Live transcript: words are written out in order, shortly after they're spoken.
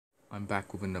I'm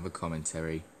back with another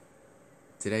commentary.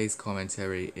 Today's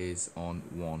commentary is on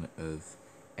one of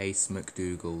Ace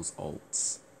McDougal's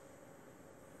alts.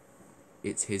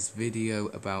 It's his video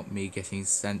about me getting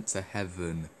sent to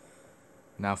heaven.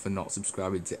 Now for not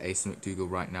subscribing to Ace McDougal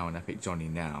right now and Epic Johnny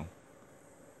now.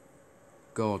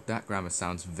 God, that grammar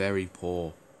sounds very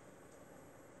poor.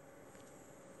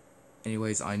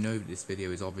 Anyways, I know that this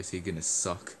video is obviously gonna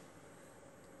suck.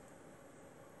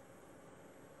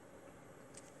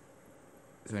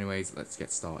 So anyways, let's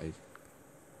get started.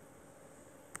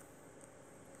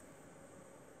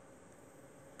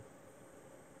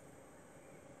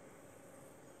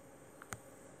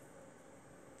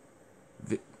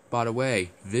 By the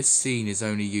way, this scene is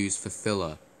only used for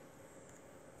filler.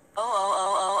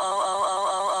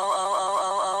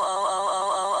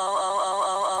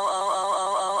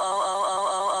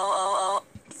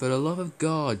 For the love of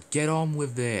God, get on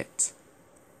with it.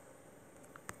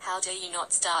 How dare you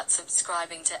not start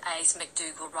subscribing to Ace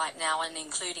McDougal right now and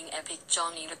including Epic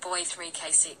Johnny the Boy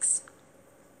 3K6.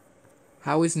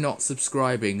 How is not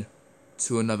subscribing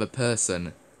to another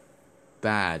person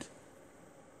bad?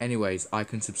 Anyways, I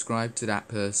can subscribe to that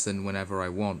person whenever I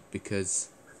want because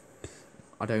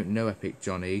I don't know Epic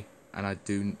Johnny and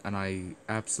I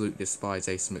absolutely despise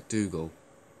Ace McDougal.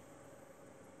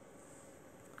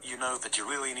 You know that you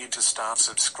really need to start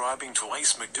subscribing to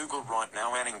Ace McDougal right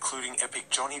now and including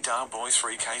Epic Johnny Boy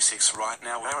 3K6 right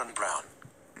now, Aaron Brown.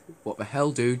 What the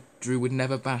hell, dude? Drew would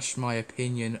never bash my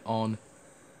opinion on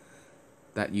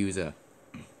that user.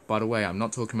 By the way, I'm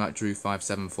not talking about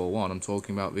Drew5741, I'm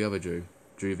talking about the other Drew.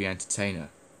 Drew the Entertainer.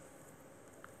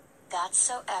 That's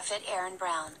so F it, Aaron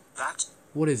Brown.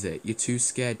 What is it? You're too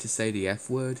scared to say the F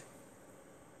word?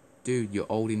 Dude, you're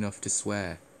old enough to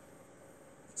swear.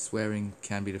 Swearing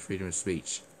can be the freedom of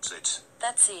speech. That's it.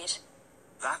 That's it.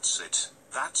 That's it.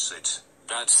 That's it.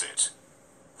 That's it.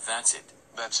 That's it.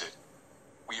 That's it.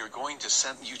 We are going to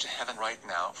send you to heaven right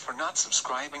now for not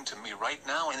subscribing to me right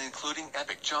now and including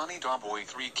Epic Johnny Boy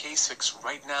 3K6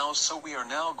 right now, so we are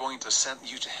now going to send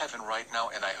you to heaven right now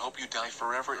and I hope you die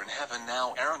forever in heaven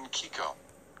now, Aaron Kiko.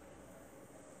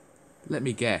 Let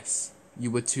me guess.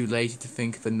 You were too lazy to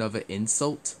think of another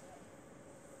insult?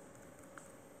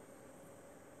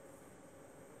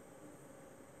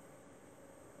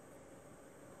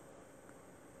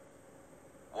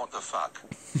 What the fuck?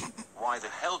 Why the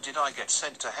hell did I get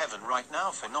sent to heaven right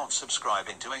now for not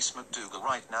subscribing to Ace McDougal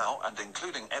right now and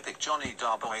including Epic Johnny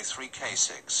Boy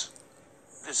 3K6?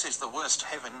 This is the worst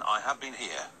heaven I have been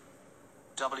here.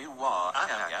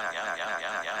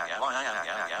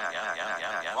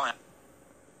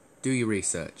 Do your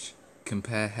research.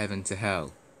 Compare heaven to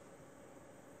hell.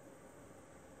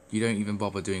 You don't even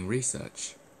bother doing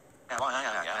research.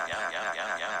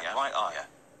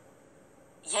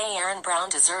 Yay, Aaron Brown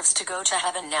deserves to go to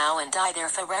heaven now and die there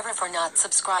forever for not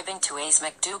subscribing to Ace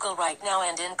McDougal right now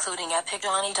and including Epic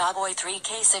Johnny Boy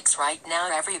 3K6 right now,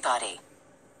 everybody.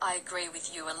 I agree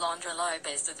with you, Alondra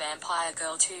Lopez, the Vampire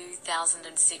Girl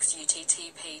 2006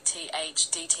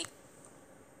 UTTPTHDT.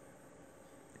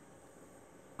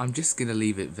 I'm just gonna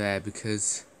leave it there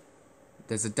because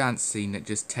there's a dance scene that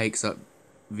just takes up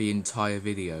the entire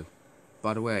video.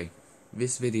 By the way,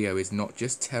 this video is not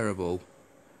just terrible,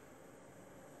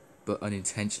 but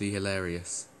unintentionally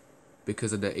hilarious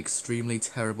because of the extremely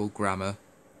terrible grammar.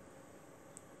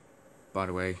 By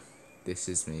the way, this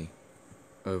is me.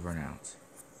 Over and out.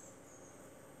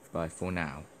 Bye for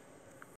now.